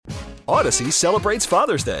Odyssey celebrates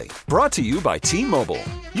Father's Day, brought to you by T-Mobile.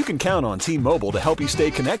 You can count on T-Mobile to help you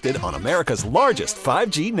stay connected on America's largest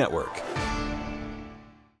 5G network.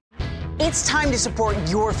 It's time to support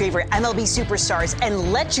your favorite MLB superstars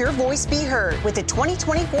and let your voice be heard with the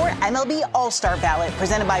 2024 MLB All-Star Ballot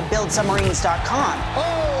presented by BuildSubmarines.com.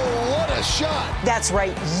 Oh, what a shot! That's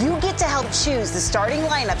right. You get to help choose the starting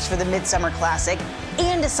lineups for the Midsummer Classic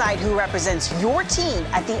and decide who represents your team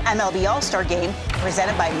at the MLB All-Star Game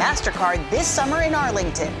presented by MasterCard this summer in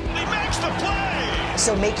Arlington. He makes the play!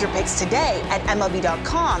 So make your picks today at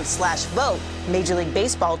MLB.com/vote. Major League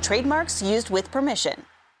Baseball trademarks used with permission.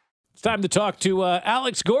 It's time to talk to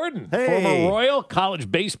Alex Gordon, former Royal, College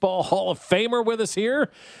Baseball Hall of Famer, with us here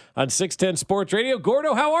on 610 Sports Radio.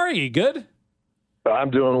 Gordo, how are you? Good? I'm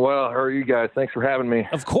doing well. How are you guys? Thanks for having me.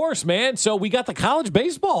 Of course, man. So we got the College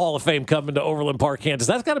Baseball Hall of Fame coming to Overland Park, Kansas.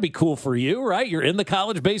 That's got to be cool for you, right? You're in the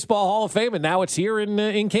College Baseball Hall of Fame, and now it's here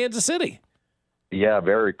in Kansas City. Yeah,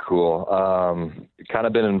 very cool. Kind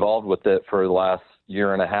of been involved with it for the last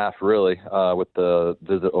year and a half, really, with the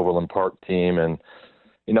Visit Overland Park team, and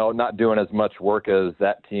not doing as much work as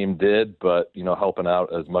that team did, but, helping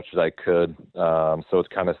out as much as I could. So it's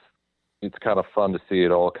kind of fun to see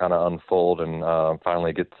it all kind of unfold and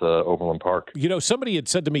finally get to Overland Park. Somebody had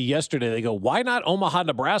said to me yesterday, they go, why not Omaha,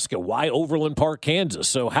 Nebraska? Why Overland Park, Kansas?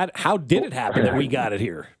 So how did it happen that we got it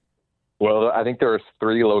here? Well, I think there was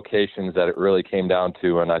 3 locations that it really came down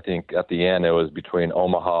to, and I think at the end it was between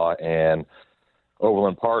Omaha and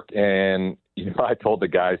Overland Park. And I told the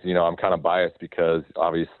guys, I'm kind of biased because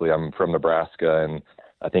obviously I'm from Nebraska, and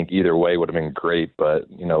I think either way would have been great.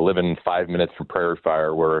 But, living 5 minutes from Prairie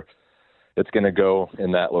Fire where it's going to go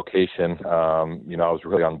in that location, I was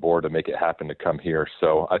really on board to make it happen to come here.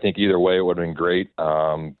 So I think either way it would have been great.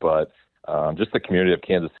 But just the community of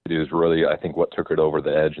Kansas City is really, I think, what took it over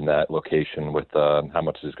the edge in that location with how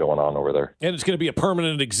much is going on over there. And it's going to be a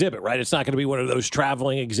permanent exhibit, right? It's not going to be one of those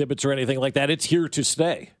traveling exhibits or anything like that. It's here to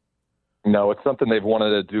stay. No, it's something they've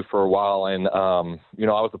wanted to do for a while. And, I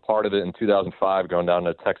was a part of it in 2005 going down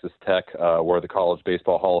to Texas Tech where the College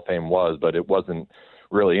Baseball Hall of Fame was, but it wasn't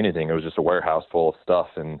really anything. It was just a warehouse full of stuff.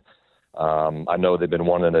 And I know they've been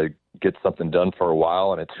wanting to get something done for a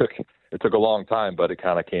while, and it took a long time, but it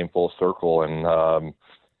kind of came full circle. And,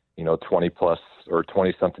 20 plus or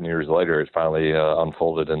 20 something years later, it finally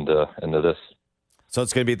unfolded into this. So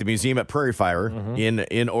it's going to be at the museum at Prairie Fire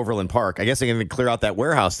in Overland Park. I guess they're going to clear out that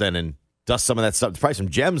warehouse then and dust some of that stuff. There's probably some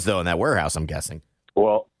gems, though, in that warehouse, I'm guessing.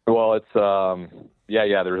 Well, it's,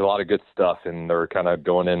 there's a lot of good stuff, and they're kind of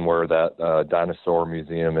going in where that dinosaur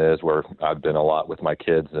museum is, where I've been a lot with my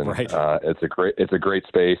kids, and right. It's a great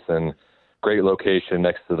space and great location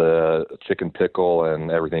next to the chicken pickle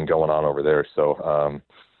and everything going on over there. So,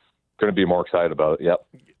 going to be more excited about it. Yep.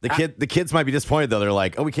 The kids might be disappointed, though. They're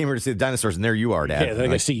like, oh, we came here to see the dinosaurs, and there you are, Dad. Yeah, they're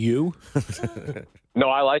going to see you. No,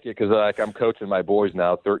 I like it because I'm coaching my boys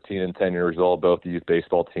now, 13 and 10 years old, both youth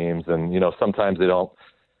baseball teams. And, sometimes they don't,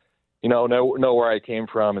 know where I came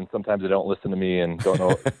from, and sometimes they don't listen to me and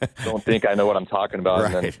don't think I know what I'm talking about.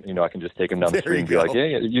 Right. And then, I can just take them down the street and be like,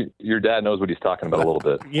 yeah, your dad knows what he's talking about a little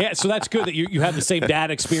bit. Yeah, so that's good that you have the same dad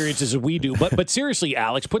experiences as we do. But seriously,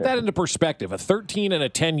 Alex, put that into perspective. A 13 and a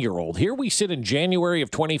 10-year-old. Here we sit in January of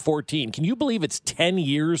 2014. Can you believe it's 10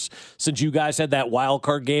 years since you guys had that wild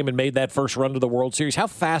card game and made that first run to the World Series? How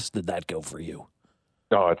fast did that go for you?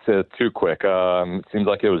 No, it's too quick. It seems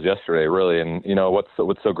like it was yesterday, really. And what's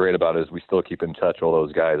so great about it is we still keep in touch. All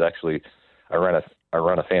those guys. Actually, I run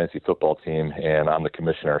a fantasy football team, and I'm the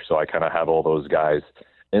commissioner, so I kind of have all those guys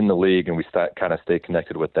in the league, and we kind of stay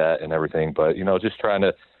connected with that and everything. But just trying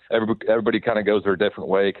to everybody kind of goes their different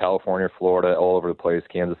way. California, Florida, all over the place,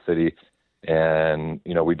 Kansas City, and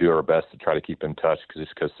we do our best to try to keep in touch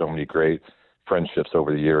because so many great friendships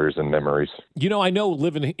over the years and memories. I know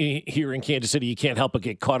living here in Kansas City, you can't help but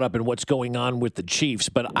get caught up in what's going on with the Chiefs,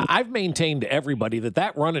 but I've maintained to everybody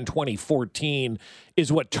that run in 2014 is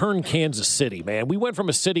what turned Kansas City, man. We went from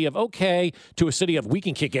a city of okay to a city of we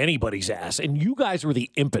can kick anybody's ass, and you guys were the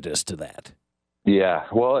impetus to that. Yeah,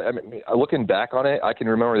 well, I mean, looking back on it, I can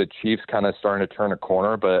remember the Chiefs kind of starting to turn a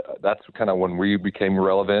corner, but that's kind of when we became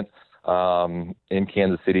relevant in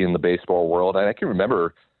Kansas City in the baseball world. And I can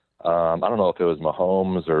remember I don't know if it was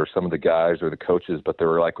Mahomes or some of the guys or the coaches, but they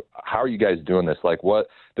were like, how are you guys doing this? Like what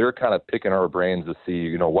they're kind of picking our brains to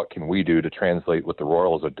see, what can we do to translate what the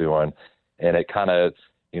Royals are doing? And it kind of,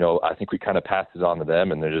 I think we kind of passed it on to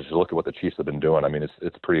them, and they just look at what the Chiefs have been doing. I mean,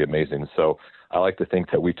 it's pretty amazing. So I like to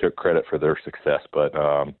think that we took credit for their success, but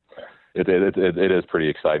it is pretty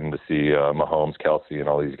exciting to see Mahomes, Kelsey, and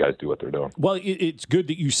all these guys do what they're doing. Well, it's good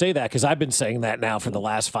that you say that, because I've been saying that now for the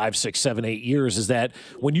last 5, 6, 7, 8 years, is that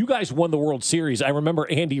when you guys won the World Series, I remember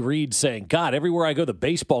Andy Reid saying, God, everywhere I go, the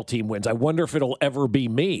baseball team wins. I wonder if it'll ever be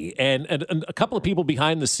me. And a couple of people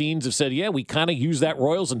behind the scenes have said, yeah, we kind of used that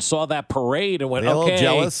Royals and saw that parade and went, okay, a little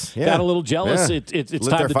jealous. Yeah. Got a little jealous. Yeah. It's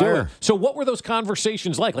time to do it. So what were those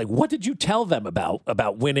conversations like? Like, what did you tell them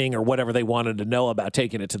about winning or whatever they wanted to know about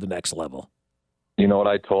taking it to the next level? You know what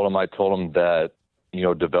I told him? I told him that,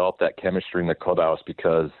 develop that chemistry in the clubhouse,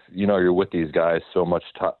 because, you're with these guys so much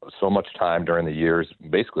time during the years,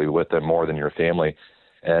 basically with them more than your family,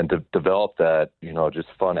 and to develop that, just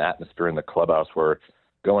fun atmosphere in the clubhouse where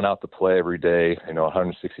going out to play every day,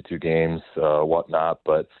 162 games, whatnot,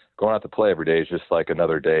 but going out to play every day is just like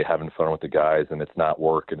another day having fun with the guys, and it's not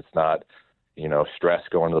work and it's not, stress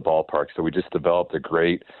going to the ballpark. So we just developed a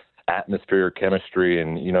great atmosphere, chemistry,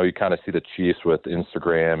 and you kind of see the Chiefs with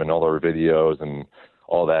Instagram and all their videos and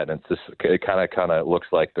all that, and it kind of looks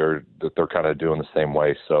like they're kind of doing the same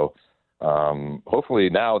way. So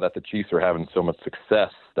hopefully now that the Chiefs are having so much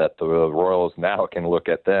success, that the Royals now can look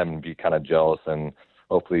at them and be kind of jealous and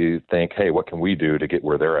hopefully think, hey, what can we do to get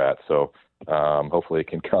where they're at? So hopefully it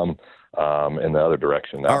can come in the other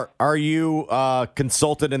direction now. Are you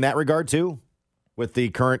consulted in that regard too, with the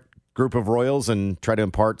current group of Royals, and try to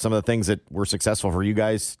impart some of the things that were successful for you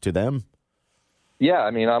guys to them? Yeah,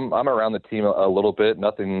 I mean, I'm around the team a little bit,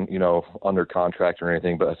 nothing, under contract or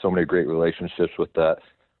anything, but so many great relationships with that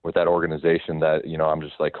organization that, I'm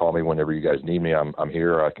just like, call me whenever you guys need me. I'm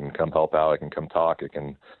here. I can come help out. I can come talk. I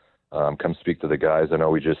can come speak to the guys. I know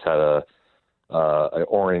we just had an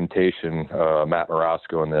orientation, Matt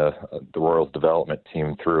Morosco and the Royals development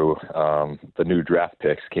team through the new draft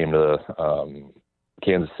picks came to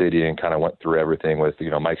Kansas City and kind of went through everything with,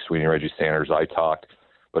 Mike Sweeney, Reggie Sanders. I talked,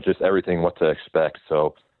 but just everything, what to expect.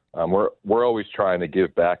 So we're always trying to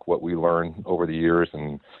give back what we learned over the years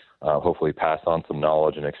and hopefully pass on some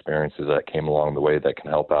knowledge and experiences that came along the way that can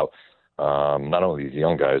help out not only these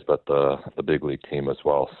young guys, but the big league team as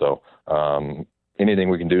well. So anything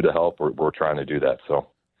we can do to help, we're trying to do that. So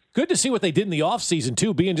good to see what they did in the offseason,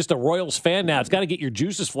 too. Being just a Royals fan now, it's got to get your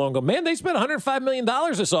juices flowing. Go, man, they spent $105 million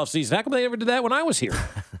this offseason. How come they never did that when I was here?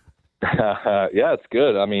 Yeah, it's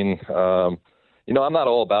good. I mean, I'm not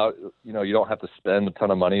all about, you don't have to spend a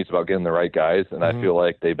ton of money. It's about getting the right guys, and I feel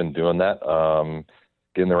like they've been doing that,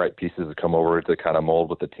 getting the right pieces to come over to kind of mold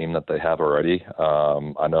with the team that they have already.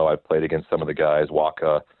 I know I've played against some of the guys,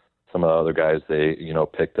 Waka, some of the other guys they,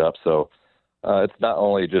 picked up. So it's not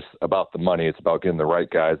only just about the money, it's about getting the right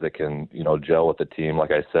guys that can, gel with the team.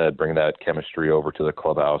 Like I said, bring that chemistry over to the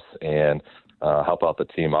clubhouse and help out the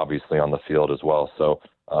team, obviously, on the field as well. So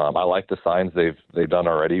I like the signs they've done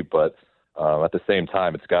already, but at the same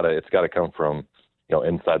time, it's got to come from,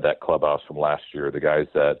 inside that clubhouse from last year, the guys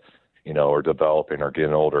that, are developing or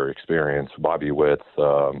getting older, experience, Bobby Witts,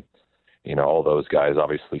 all those guys.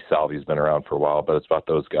 Obviously, Salvi's been around for a while, but it's about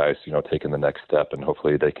those guys, taking the next step, and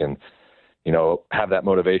hopefully they can, have that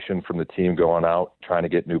motivation from the team going out, trying to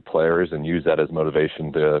get new players and use that as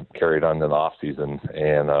motivation to carry it on in the offseason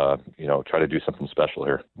and, try to do something special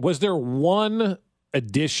here. Was there one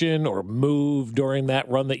addition or move during that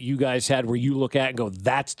run that you guys had where you look at and go,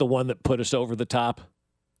 that's the one that put us over the top?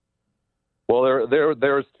 Well,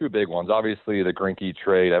 there's two big ones. Obviously, the Greinke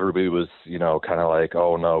trade, everybody was, kind of like,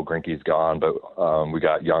 oh, no, Greinke's gone. But we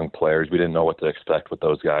got young players. We didn't know what to expect with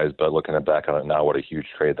those guys. But looking back on it now, what a huge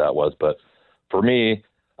trade that was. But for me,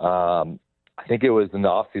 I think it was in the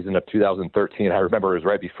offseason of 2013. I remember it was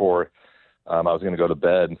right before I was going to go to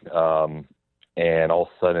bed. And all of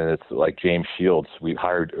a sudden, it's like James Shields. We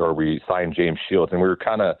signed James Shields. And we were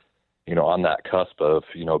kind of, on that cusp of,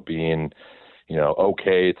 being –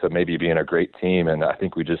 okay to maybe being a great team. And I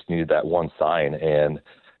think we just needed that one sign. And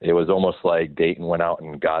it was almost like Dayton went out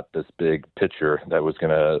and got this big pitcher that was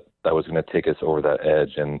going to take us over that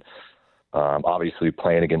edge. And obviously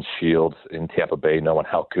playing against Shields in Tampa Bay, knowing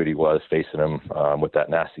how good he was, facing him with that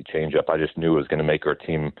nasty changeup, I just knew it was going to make our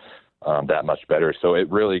team that much better. So it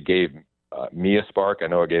really gave me a spark. I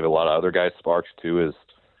know it gave a lot of other guys sparks too,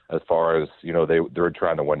 as far as, they were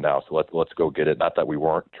trying to win now. So let's go get it. Not that we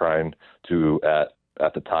weren't trying to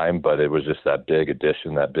at the time, but it was just that big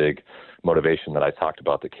addition, that big motivation that I talked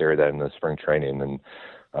about to carry that in the spring training.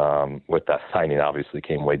 And with that signing, obviously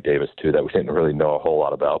came Wade Davis too, that we didn't really know a whole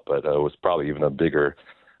lot about, but it was probably even a bigger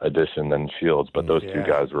addition than Shields. But those two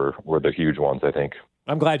guys were the huge ones, I think.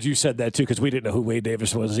 I'm glad you said that, too, because we didn't know who Wade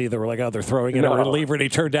Davis was either. We're like, oh, they're throwing in a reliever, and he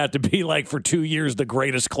turned out to be, like, for 2 years, the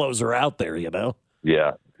greatest closer out there,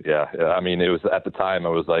 Yeah. I mean, it was at the time, I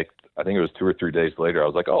was like, I think it was 2 or 3 days later, I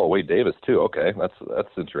was like, oh, Wade Davis too. Okay, that's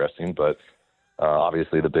interesting. But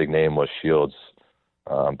obviously the big name was Shields.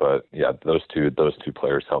 But yeah, those two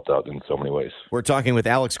players helped out in so many ways. We're talking with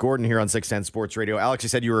Alex Gordon here on 610 Sports Radio. Alex, you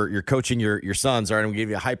said you're coaching your sons. All right, I'm going to give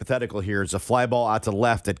you a hypothetical here. It's a fly ball out to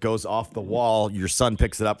left that goes off the wall. Your son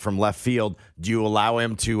picks it up from left field. Do you allow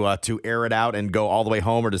him to air it out and go all the way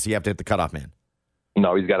home, or does he have to hit the cutoff man?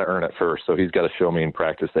 No, he's got to earn it first. So he's got to show me in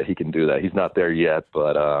practice that he can do that. He's not there yet,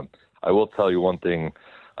 but I will tell you one thing.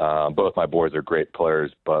 Both my boys are great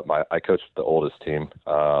players, but I coach the oldest team,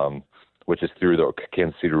 which is through the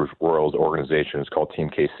Kansas City Royals organization. It's called Team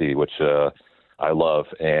KC, which I love.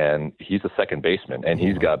 And he's a second baseman, and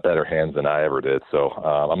he's got better hands than I ever did. So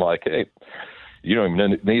I'm like, hey, you don't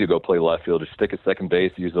even need to go play left field. Just stick at second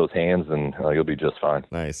base, use those hands, and you'll be just fine.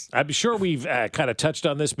 Nice. I'm sure we've kind of touched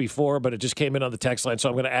on this before, but it just came in on the text line, so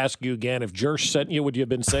I'm going to ask you again. If Jersh sent you, would you have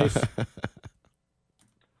been safe?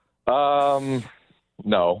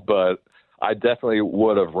 No, but I definitely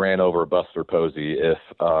would have ran over Buster Posey if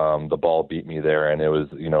the ball beat me there and it was,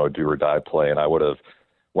 a do-or-die play, and I would have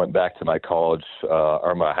went back to my college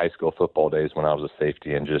or my high school football days when I was a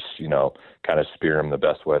safety and just, kind of spear him the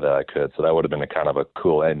best way that I could. So that would have been a kind of a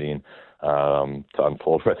cool ending to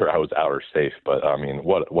unfold whether I was out or safe. But, I mean,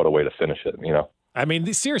 what a way to finish it, I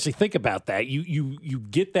mean, seriously, think about that. You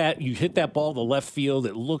get that, you hit that ball to left field.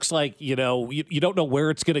 It looks like, you don't know where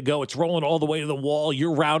it's going to go. It's rolling all the way to the wall.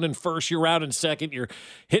 You're rounding first, you're rounding second, you're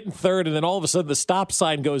hitting third, and then all of a sudden the stop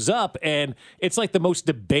sign goes up, and it's like the most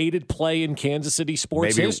debated play in Kansas City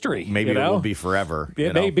sports history. Maybe it will be forever.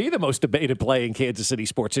 It may be the most debated play in Kansas City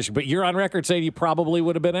sports history, but you're on record saying you probably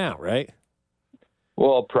would have been out, right?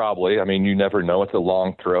 Well, probably. I mean, you never know. It's a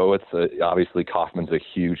long throw. Obviously Kaufman's a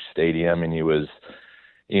huge stadium, and he was,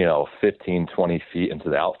 15, 20 feet into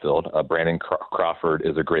the outfield. Brandon Crawford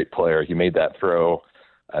is a great player. He made that throw,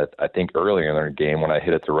 I think, earlier in the game when I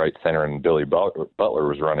hit it to right center and Billy Butler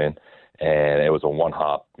was running, and it was a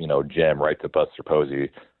one-hop, gem right to Buster Posey.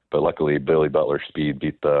 But luckily, Billy Butler's speed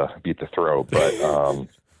beat the throw. But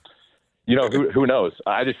who knows?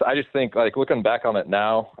 I just think, like, looking back on it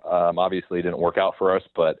now, obviously it didn't work out for us,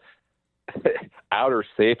 but out or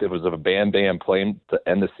safe, if it was a bam play to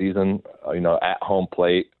end the season, at home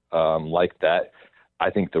plate like that, I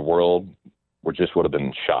think the world would have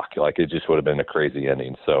been shocked. Like, it just would have been a crazy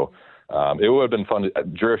ending. So it would have been fun.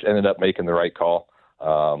 Jersh ended up making the right call.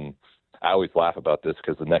 I always laugh about this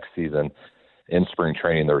because the next season in spring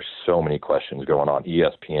training, there were so many questions going on,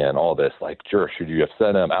 ESPN, all this, like, Jersh, should you have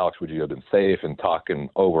sent him? Alex, would you have been safe? And talking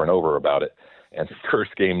over and over about it. And the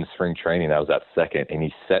first game in spring training, I was at second, and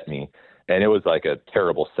he sent me. And it was like a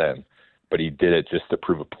terrible send, but he did it just to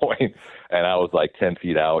prove a point. And I was like 10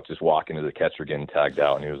 feet out, just walking to the catcher, getting tagged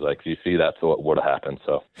out. And he was like, "You see, that's what would have happened."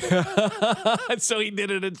 So, so he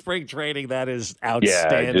did it in spring training. That is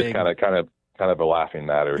outstanding. Yeah, just kind of a laughing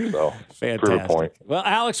matter. So, fantastic. Prove a point. Well,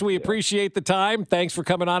 Alex, we appreciate the time. Thanks for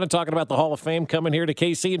coming on and talking about the Hall of Fame coming here to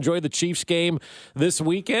KC. Enjoy the Chiefs game this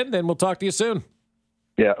weekend, and we'll talk to you soon.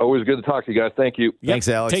 Yeah, always good to talk to you guys. Thank you. Thanks,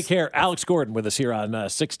 Alex. Take care. Alex Gordon with us here on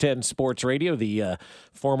 610 Sports Radio, the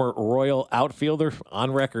former Royal outfielder,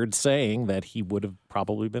 on record saying that he would have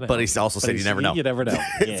probably been out. But he also said you never know. You never know.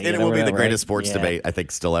 Yeah, and it will be the greatest sports debate, I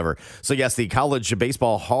think, still ever. So, yes, the College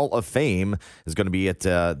Baseball Hall of Fame is going to be at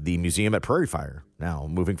the museum at Prairie Fire now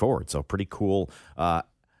moving forward. So, pretty cool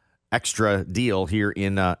extra deal here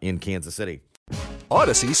in Kansas City.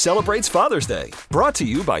 Odyssey celebrates Father's Day, brought to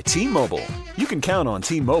you by T-Mobile. You can count on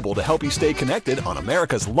T-Mobile to help you stay connected on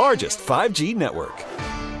America's largest 5G network.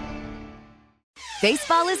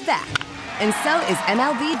 Baseball is back, and so is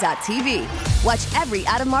MLB.tv. Watch every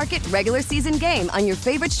out-of-market regular season game on your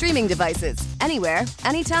favorite streaming devices, anywhere,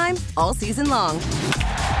 anytime, all season long.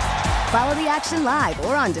 Follow the action live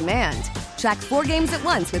or on demand. Track 4 games at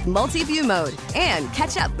once with multi-view mode and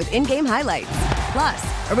catch up with in-game highlights.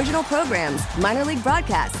 Plus, original programs, minor league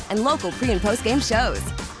broadcasts, and local pre- and post-game shows.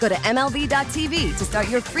 Go to MLB.tv to start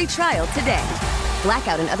your free trial today.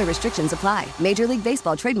 Blackout and other restrictions apply. Major League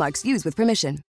Baseball trademarks used with permission.